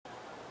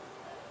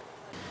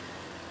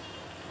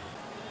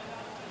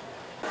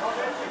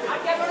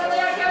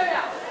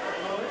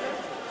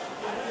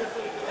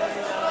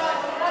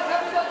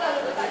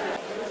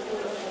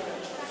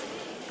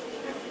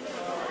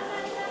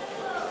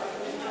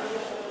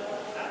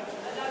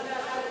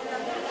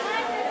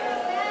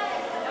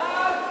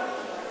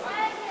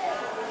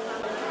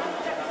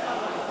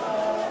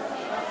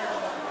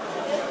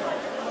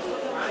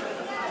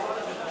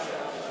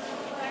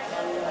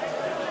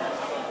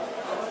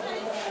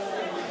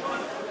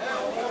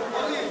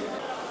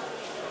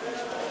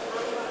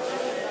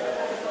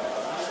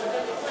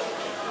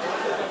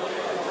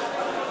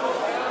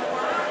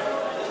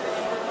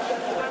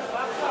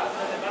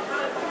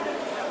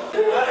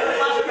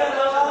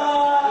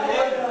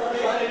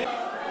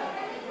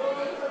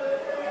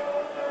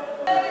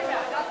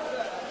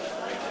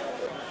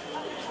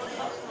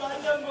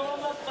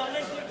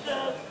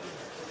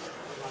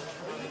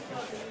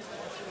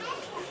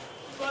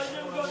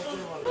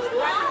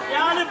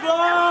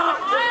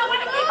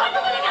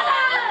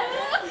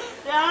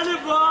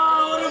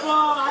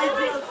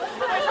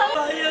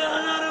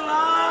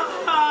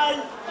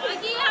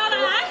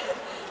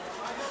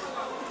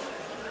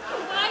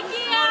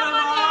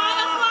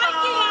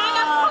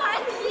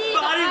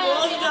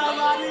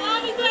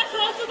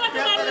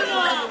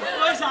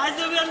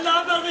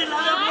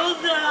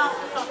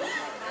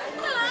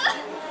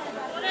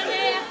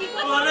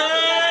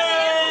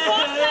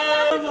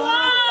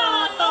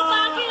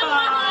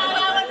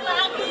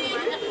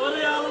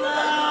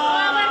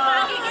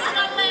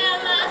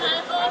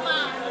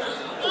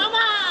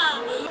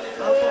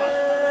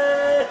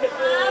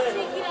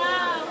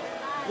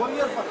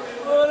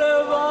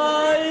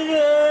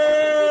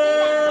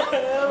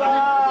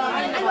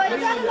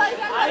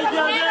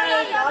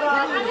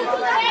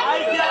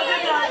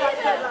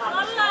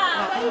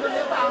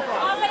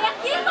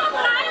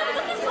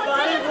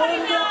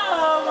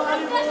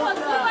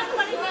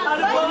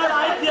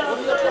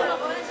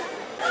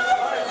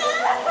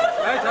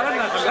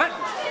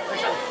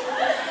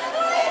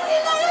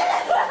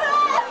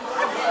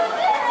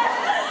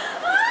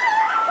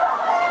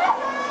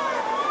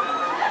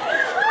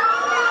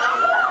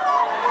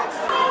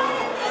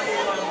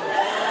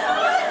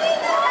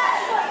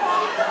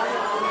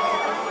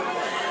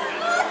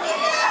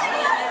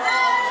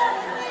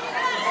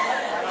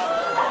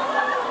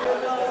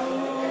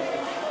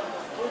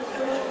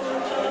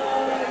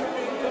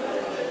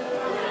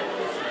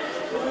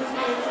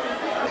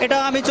এটা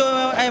আমি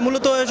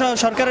মূলত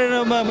সরকারের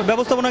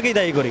ব্যবস্থাপনাকেই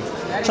দায়ী করি।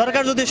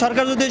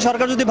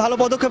 সরকার যদি ভালো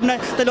পদক্ষেপ নেয়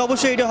তাহলে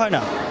অবশ্যই এটা হয়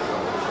না।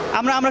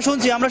 আমরা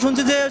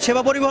শুনছি যে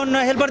সেবা পরিবহন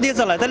হেল্পার দিয়ে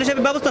চালায়, তাহলে সে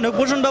ব্যবস্থা নেই,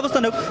 পোষণ ব্যবস্থা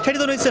নেই, সেটা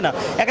তো নিচ্ছে না।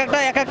 এক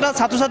একটা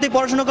ছাত্রছাত্রী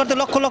পড়াশোনা করতে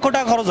লক্ষ লক্ষ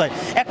টাকা খরচ হয়,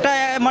 একটা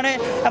মানে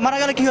মারা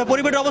গেলে কী হয়,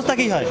 পরিবারের অবস্থা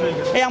কী হয়।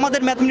 এই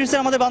আমাদের ম্যাথমেটিক্সের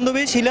আমাদের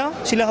বান্ধবী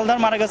শিলা হালদার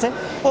মারা গেছে,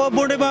 ও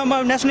বোর্ডে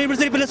ন্যাশনাল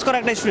ইউনিভার্সিটি প্লেস করা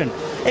একটা স্টুডেন্ট,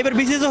 এবার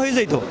বিসিএসও হয়ে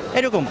যেত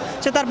এরকম,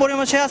 সে তার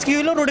পরিমাণ সে আজ কী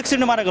হলো, রোড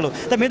অ্যাক্সিডেন্টে মারা গেলো।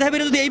 তা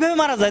মেধাবীরা যদি এইভাবে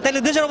মারা যায় তাহলে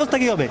দেশের অবস্থা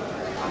কী হবে।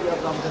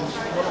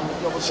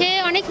 সে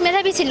অনেক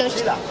মেধাবী ছিল,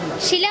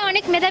 শিলা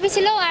অনেক মেধাবী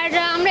ছিল। আর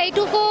আমরা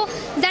এইটুকু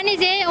জানি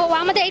যে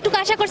আমাদের এইটুকু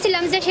আশা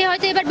করছিলাম যে সে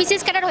হয়তো এবার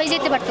বিসিএস ক্যাডার হয়ে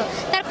যেতে পারতো।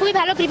 তার খুবই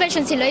ভালো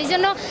প্রিপারেশন ছিল, এই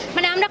জন্য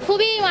মানে আমরা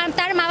খুবই,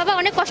 তার মা বাবা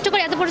অনেক কষ্ট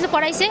করে এত পর্যন্ত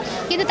পড়াইছে,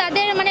 কিন্তু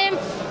তাদের মানে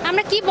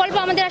আমরা কি বলবো,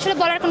 আমাদের আসলে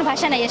বলার কোনো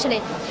ভাষা নাই আসলে।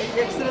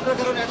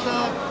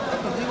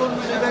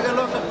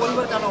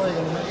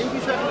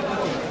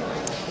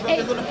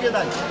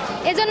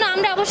 এজন্য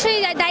আমরা অবশ্যই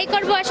দায়ী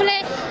করবো।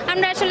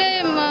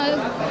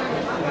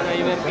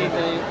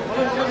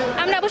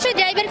 আমরা অবশ্যই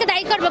ড্রাইভারকে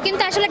দায়ী করবো,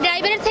 কিন্তু আসলে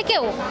ড্রাইভারের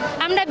থেকেও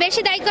আমরা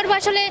বেশি দায়ী করবো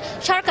আসলে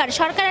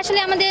সরকার আসলে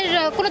আমাদের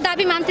কোনো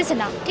দাবি মানতেছে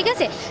না, ঠিক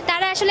আছে।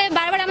 তারা আসলে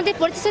বারবার আমাদের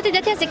প্রতিশ্রুতি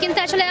দিতেছে, কিন্তু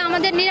আসলে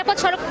আমাদের নিরাপদ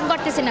সড়ক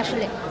করতেছে না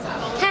আসলে।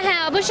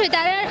 হ্যাঁ অবশ্যই,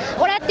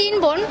 ওরা 3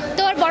 বোন,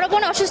 তো ওর বড়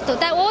বোন অসুস্থ,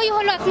 তাই ওই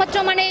হলো একমাত্র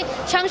মানে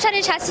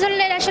সংসারের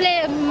স্বাস্থ্যের আসলে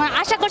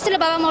আশা করছিল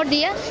বাবা মোর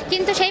দিয়ে,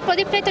 কিন্তু সেই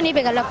প্রদীপটাই তো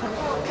নিভে গেল এখন।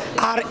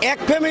 আর এক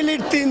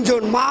ফ্যামিলির 3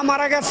 জন, মা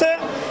মারা গেছে,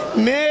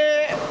 মেয়ে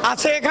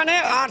আছে এখানে,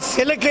 আর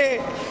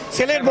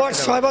ছেলের বয়স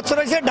 6 বছর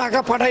হয়েছে,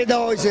 ঢাকা পাঠিয়ে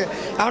দেওয়া হয়েছে।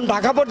 এখন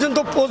ঢাকা পর্যন্ত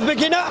পৌঁছবে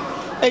কিনা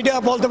এইটা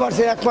বলতে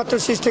পারছি, একমাত্র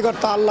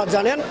সৃষ্টিকর্তা আল্লাহ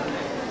জানেন।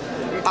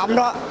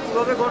 আমরা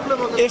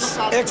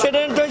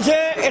অ্যাক্সিডেন্ট হয়েছে,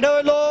 এটা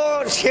হলো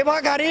সেবা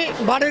গাড়ি,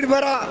 বাড়ির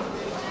বেড়া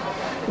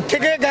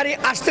থেকে গাড়ি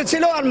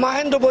আসতেছিল, আর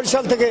মাহেন্দ্র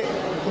বরিশাল থেকে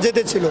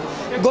যেতেছিল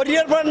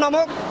গড়িয়ারপাড়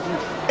নামক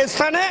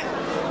স্থানে।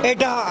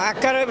 এটা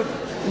একেবারে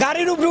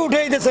গাড়ির উপরে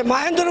উঠেই দিয়েছে,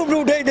 মাহেন্দ্রের উপরে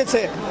উঠেই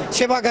দিয়েছে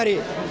সেবা গাড়ি,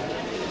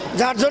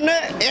 যার জন্যে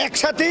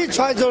একসাথেই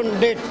 6 জন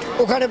ডেট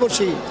ওখানে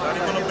বসি।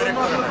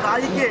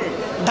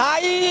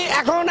 দায়ী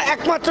এখন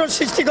একমাত্র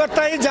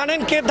সৃষ্টিকর্তাই জানেন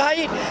কে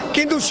দায়ী,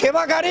 কিন্তু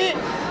সেবা গাড়ি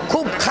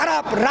খুব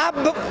খারাপ রাব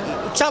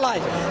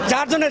চালায়,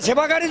 যার জন্য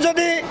সেবা গাড়ি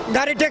যদি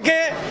গাড়িটাকে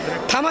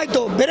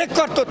থামাইতো, ব্রেক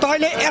করতো,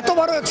 তাহলে এত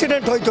বড়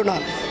অ্যাক্সিডেন্ট হইতো না।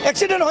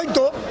 অ্যাক্সিডেন্ট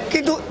হইতো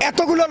কিন্তু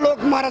এতগুলো লোক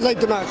মারা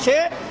যাইতো না। সে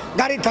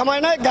গাড়ি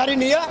থামায় নাই, গাড়ি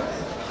নিয়ে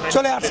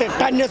চলে আসছে,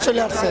 টাইনে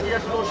চলে আসছে।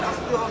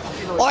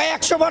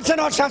 100%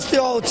 ওর শাস্তি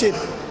হওয়া উচিত।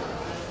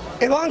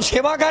 এবং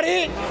সেবা গাড়ি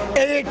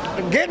এই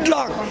গেট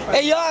লক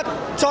এইয়া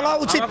চলা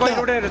উচিত না,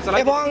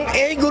 এবং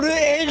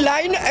এই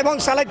লাইন এবং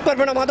চালাইতে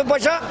পারবে না মাদক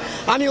পয়সা।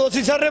 আমি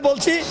ওসি স্যাররে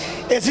বলছি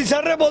এসি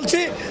স্যাররে বলছি,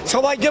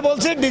 সবাইকে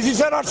বলছি, ডিসি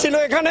স্যার আসছিল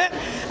এখানে,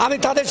 আমি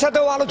তাদের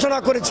সাথেও আলোচনা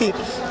করেছি।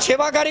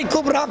 সেবা গাড়ি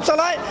খুব রাফ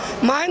চালায়,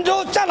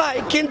 মাহেন্দ্রও চালায়,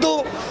 কিন্তু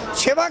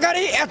সেবা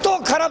গাড়ি এত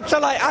খারাপ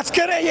চালায়।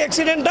 আজকের এই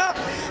অ্যাক্সিডেন্টটা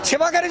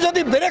সেবা গাড়ি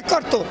যদি ব্রেক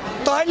করতো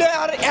তাহলে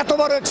আর এত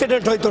বড়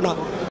অ্যাক্সিডেন্ট হইতো না।